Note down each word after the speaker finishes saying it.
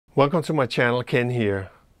Welcome to my channel, Ken here.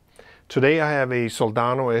 Today I have a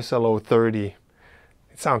Soldano SLO-30.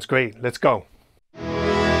 It sounds great, let's go.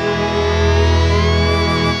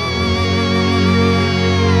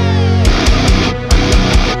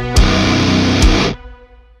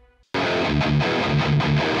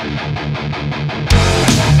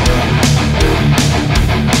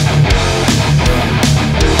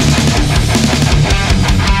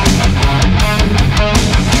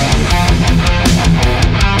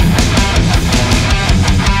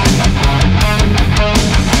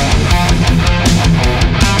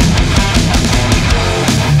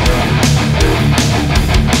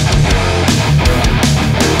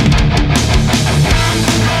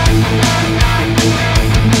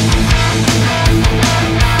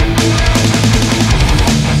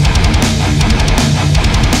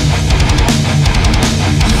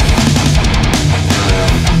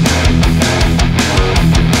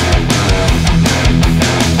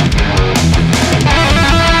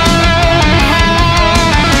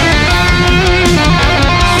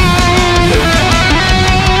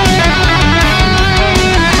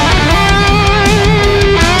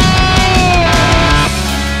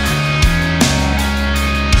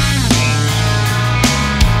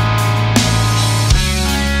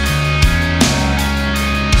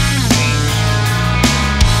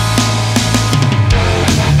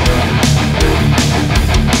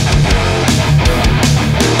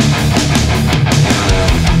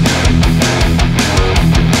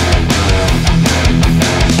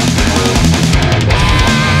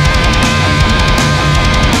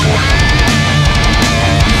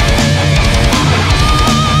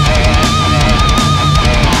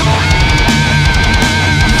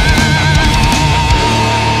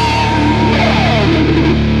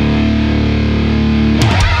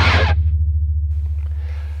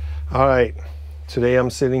 Alright, today I'm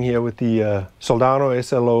sitting here with the Soldano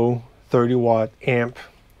SLO-30 watt amp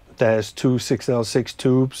that has two 6L6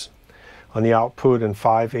 tubes on the output and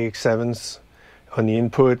 5 AX7s on the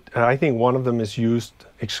input. And I think one of them is used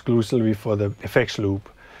exclusively for the effects loop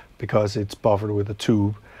because it's buffered with a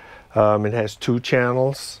tube. It has two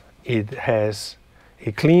channels. It has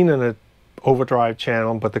a clean and an overdrive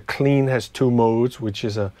channel, but the clean has two modes, which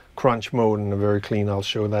is a crunch mode and a very clean. I'll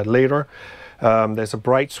show that later. There's a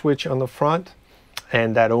bright switch on the front,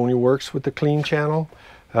 and that only works with the clean channel.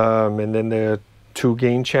 And then there are two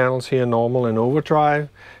gain channels here, normal and overdrive.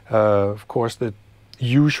 Of course, the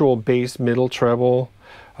usual bass, middle, treble.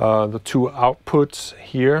 The two outputs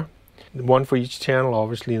here, one for each channel.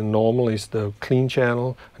 Obviously, the normal is the clean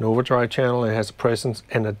channel, an overdrive channel. It has a presence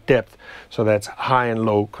and a depth, so that's high and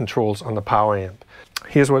low controls on the power amp.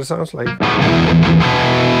 Here's what it sounds like.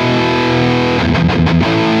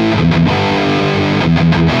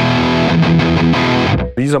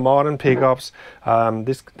 These are modern pickups.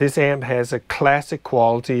 This amp has a classic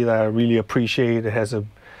quality that I really appreciate. It has a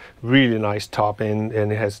really nice top end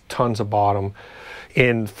and it has tons of bottom.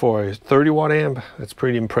 And for a 30 watt amp, that's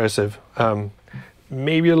pretty impressive.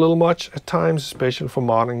 Maybe a little much at times, especially for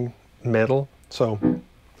modern metal. So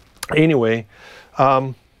anyway,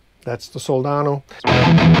 that's the Soldano.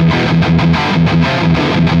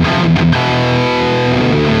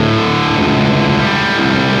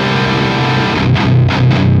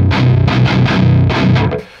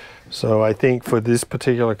 So I think for this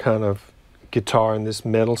particular kind of guitar and this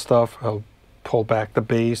metal stuff, I'll pull back the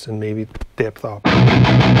bass and maybe depth up.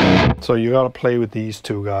 So you got to play with these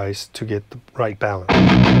two guys to get the right balance.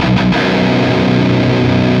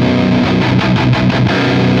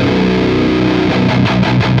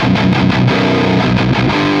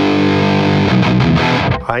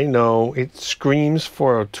 I know it screams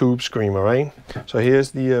for a tube screamer, right? So here's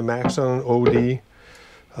the Maxon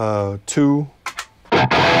OD2.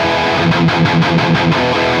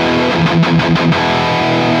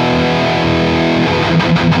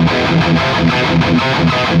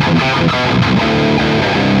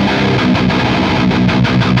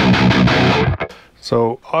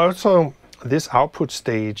 So also this output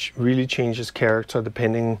stage really changes character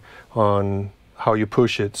depending on how you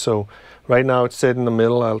push it. So right now it's set in the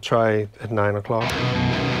middle. I'll try at 9 o'clock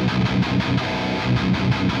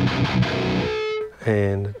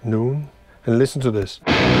and noon. And listen to this.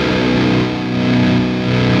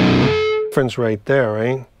 Difference right there,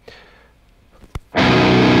 right?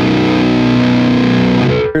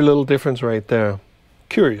 Very little difference right there.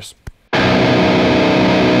 Curious.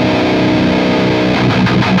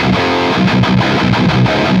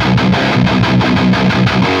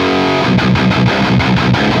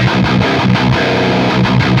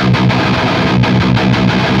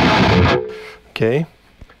 Okay,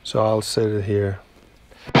 so I'll set it here.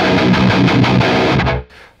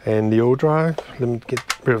 And the overdrive, let me get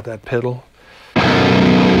rid of that pedal.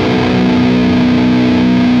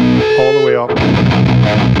 All the way up.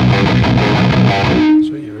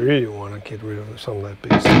 So you really want to get rid of some of that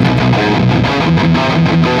bass.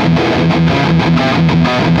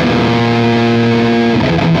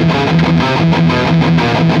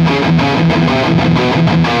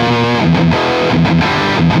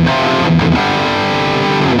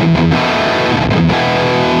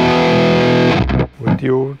 With the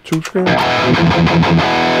old tube screamer.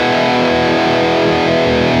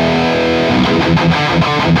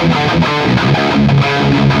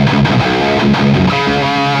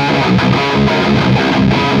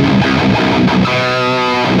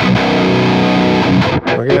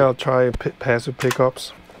 Okay, I'll try passive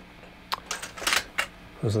pickups.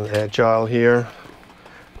 There's an Agile here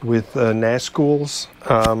with NAS schools,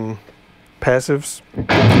 passives,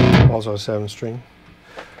 also a 7-string.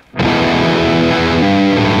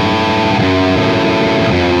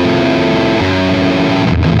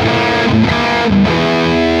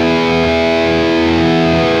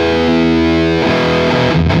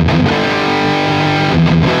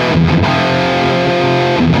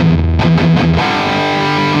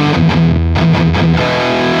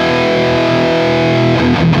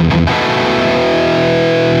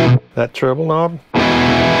 That treble knob.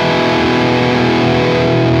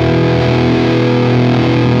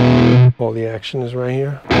 All the action is right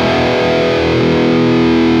here.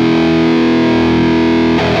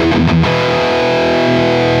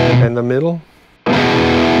 And the middle.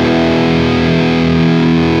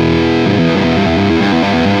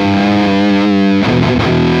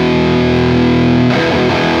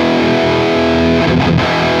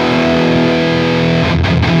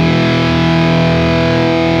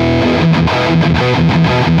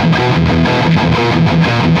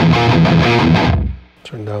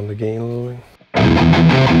 Turn down the gain a little bit.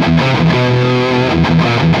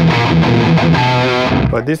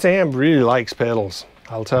 But this amp really likes pedals,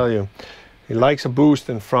 I'll tell you. It likes a boost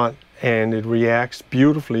in front and it reacts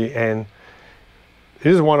beautifully, and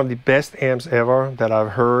this is one of the best amps ever that I've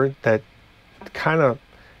heard that kind of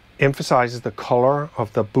emphasizes the color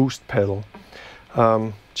of the boost pedal.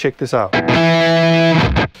 Check this out.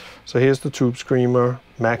 So here's the Tube Screamer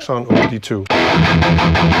Maxon OD2.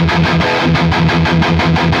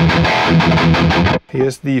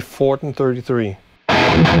 Here's the Soldano 33.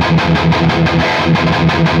 I'm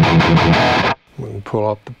going to pull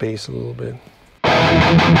up the bass a little bit.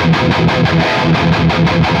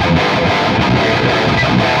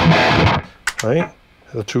 Right,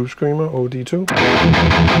 the Tube Screamer OD2.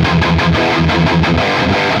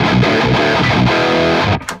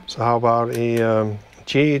 So how about a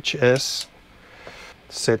JHS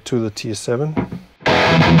set to the TS7.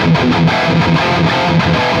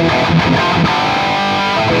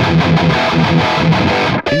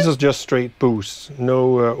 These are just straight boosts,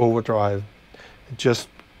 no overdrive, just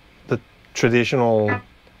the traditional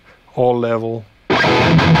all level.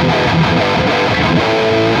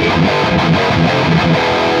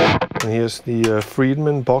 And here's the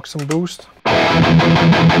Friedman box and boost.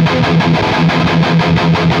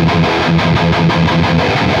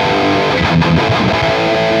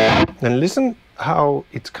 And listen how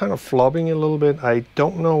it's kind of flopping a little bit. I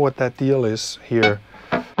don't know what that deal is here.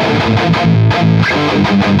 I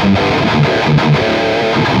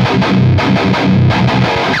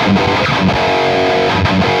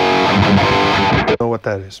don't know what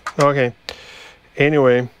that is. Okay.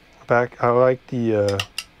 Anyway, back. I like the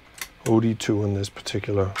OD2 in this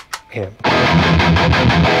particular amp.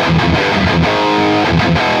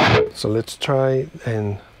 So let's try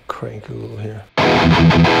and crank a little here.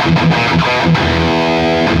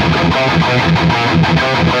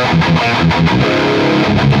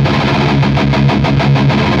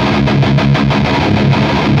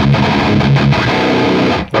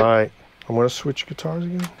 Alright, I'm going to switch guitars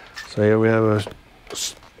again. So here we have a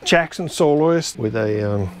Jackson soloist with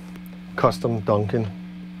a custom Duncan.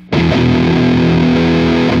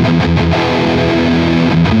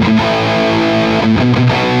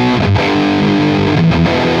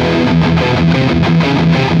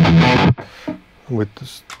 With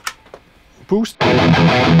this boost.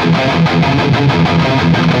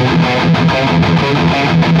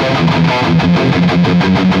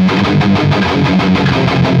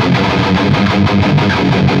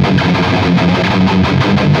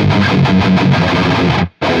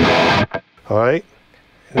 Alright,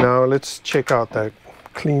 now let's check out that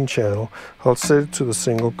clean channel. I'll set it to the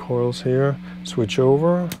single coils here, switch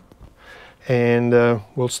over, and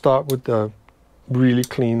we'll start with the really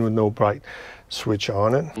clean with no bright. Switch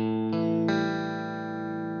on it.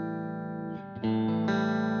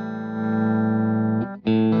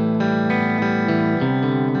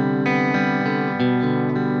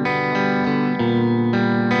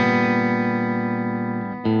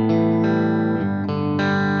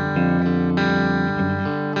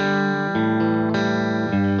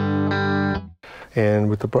 And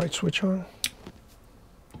with the bright switch on.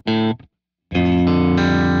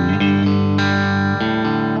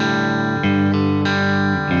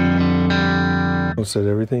 We'll set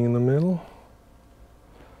everything in the middle.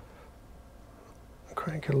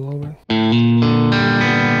 Crank it a little bit.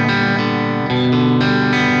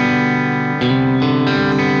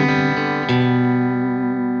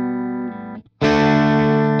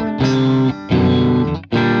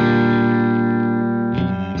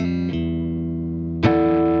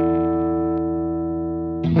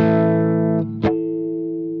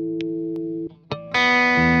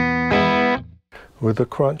 With the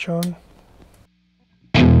crunch on.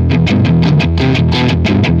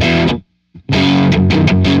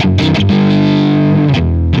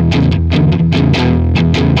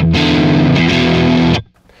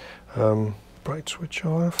 Bright switch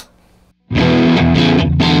off.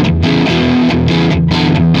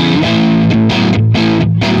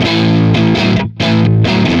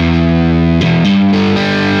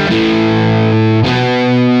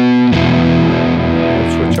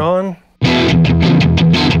 Switch on.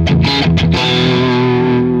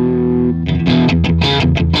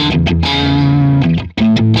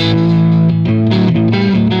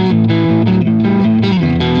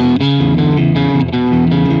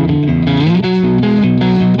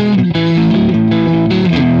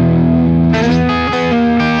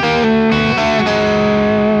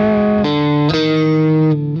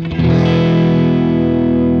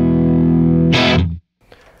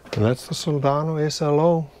 And that's the Soldano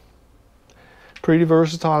SLO. Pretty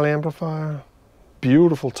versatile amplifier,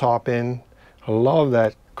 beautiful top end. I love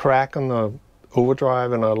that crack on the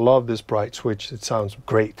overdrive, and I love this bright switch. It sounds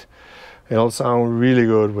great. It'll sound really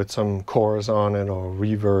good with some chorus on it or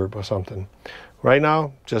reverb or something. Right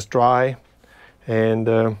now, just dry, and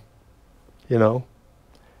you know,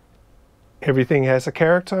 everything has a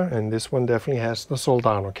character, and this one definitely has the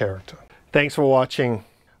Soldano character. Thanks for watching.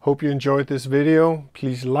 Hope you enjoyed this video.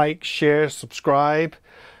 Please like, share, subscribe,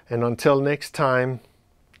 and until next time,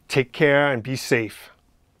 take care and be safe.